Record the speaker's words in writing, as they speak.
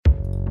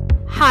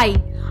Hi,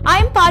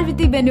 I'm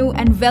Parvati Benu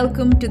and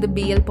welcome to the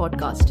BL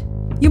podcast.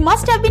 You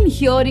must have been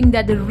hearing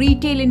that the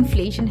retail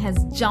inflation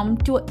has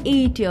jumped to an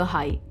 8-year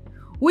high,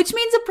 which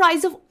means the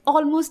price of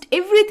almost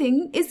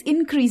everything is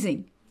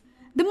increasing.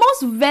 The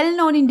most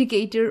well-known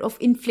indicator of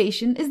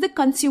inflation is the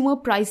Consumer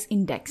Price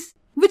Index,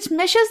 which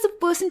measures the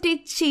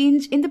percentage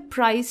change in the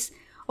price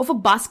of a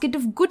basket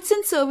of goods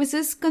and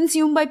services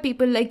consumed by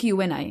people like you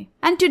and I.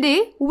 And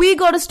today, we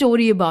got a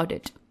story about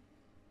it.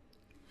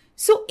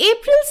 So,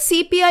 April's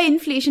CPI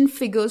inflation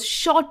figures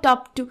shot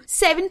up to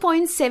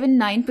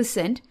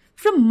 7.79%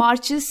 from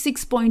March's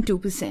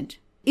 6.2%.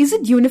 Is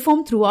it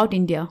uniform throughout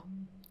India?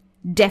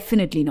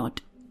 Definitely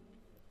not.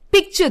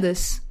 Picture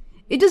this.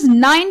 It is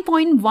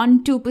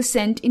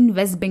 9.12% in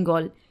West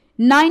Bengal,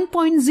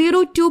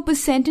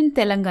 9.02% in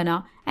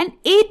Telangana, and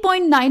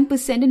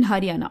 8.9% in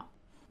Haryana.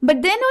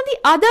 But then on the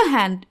other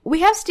hand,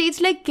 we have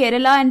states like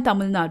Kerala and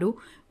Tamil Nadu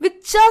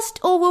with just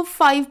over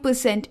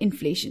 5%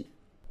 inflation.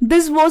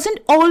 This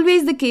wasn't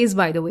always the case,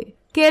 by the way.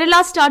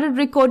 Kerala started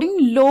recording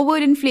lower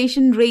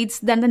inflation rates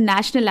than the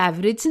national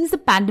average since the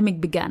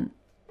pandemic began.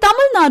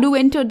 Tamil Nadu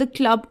entered the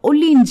club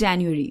only in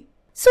January.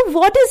 So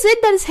what is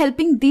it that is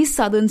helping these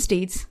southern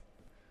states?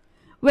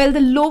 Well,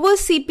 the lower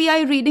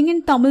CPI reading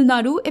in Tamil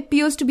Nadu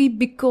appears to be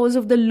because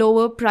of the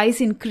lower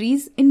price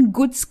increase in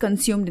goods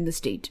consumed in the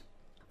state.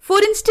 For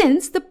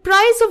instance, the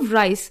price of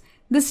rice,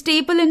 the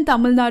staple in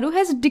Tamil Nadu,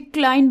 has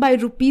declined by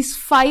rupees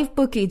 5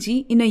 per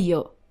kg in a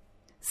year.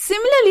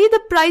 Similarly,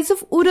 the price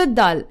of urad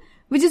dal,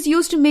 which is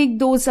used to make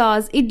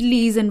dosas,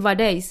 idlis and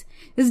vadais,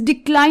 is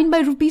declined by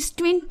rupees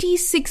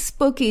 26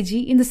 per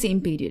kg in the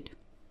same period.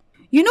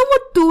 You know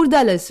what tur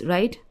dal is,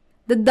 right?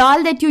 The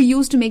dal that you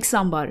use to make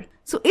sambar.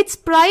 So its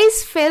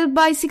price fell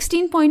by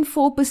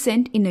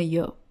 16.4% in a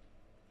year.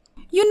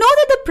 You know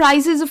that the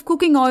prices of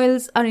cooking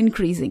oils are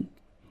increasing.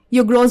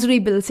 Your grocery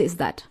bill says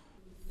that.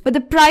 But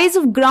the price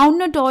of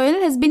groundnut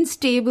oil has been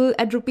stable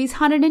at rupees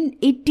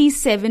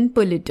 187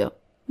 per litre.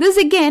 This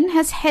again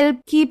has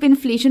helped keep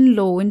inflation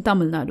low in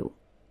Tamil Nadu.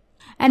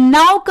 And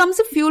now comes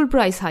a fuel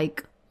price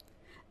hike.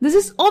 This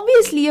is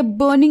obviously a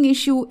burning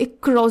issue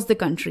across the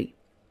country.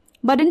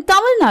 But in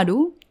Tamil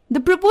Nadu, the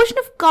proportion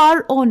of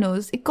car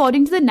owners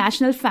according to the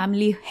National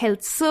Family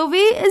Health Survey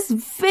is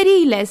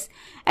very less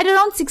at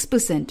around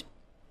 6%.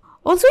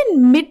 Also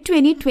in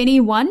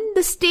mid-2021,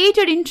 the state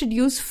had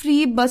introduced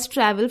free bus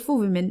travel for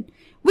women,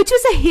 which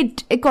was a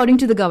hit according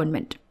to the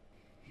government.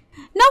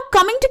 Now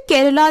coming to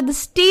Kerala, the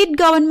state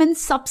government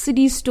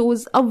subsidy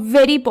stores are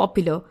very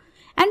popular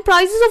and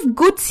prices of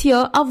goods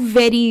here are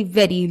very,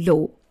 very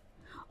low.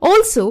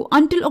 Also,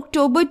 until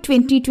October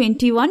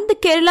 2021, the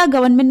Kerala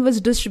government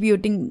was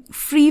distributing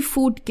free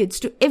food kits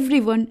to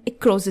everyone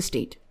across the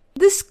state.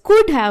 This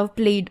could have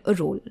played a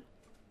role.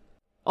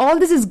 All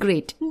this is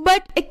great,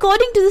 but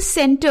according to the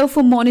Center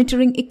for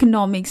Monitoring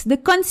Economics, the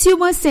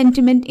Consumer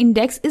Sentiment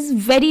Index is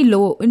very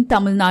low in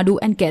Tamil Nadu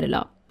and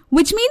Kerala,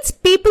 which means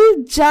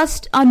people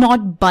just are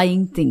not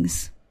buying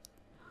things.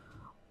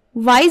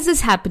 Why is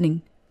this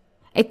happening?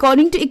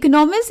 According to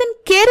economists in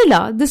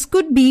Kerala, this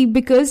could be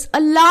because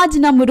a large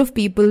number of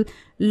people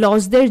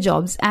lost their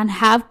jobs and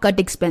have cut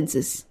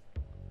expenses.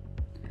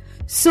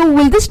 So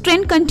will this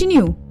trend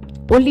continue?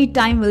 Only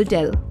time will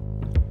tell.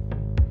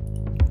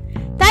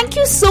 Thank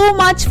you so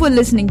much for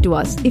listening to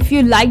us. If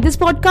you like this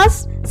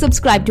podcast,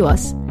 subscribe to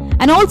us.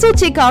 And also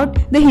check out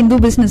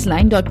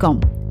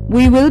thehindubusinessline.com.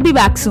 We will be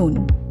back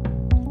soon.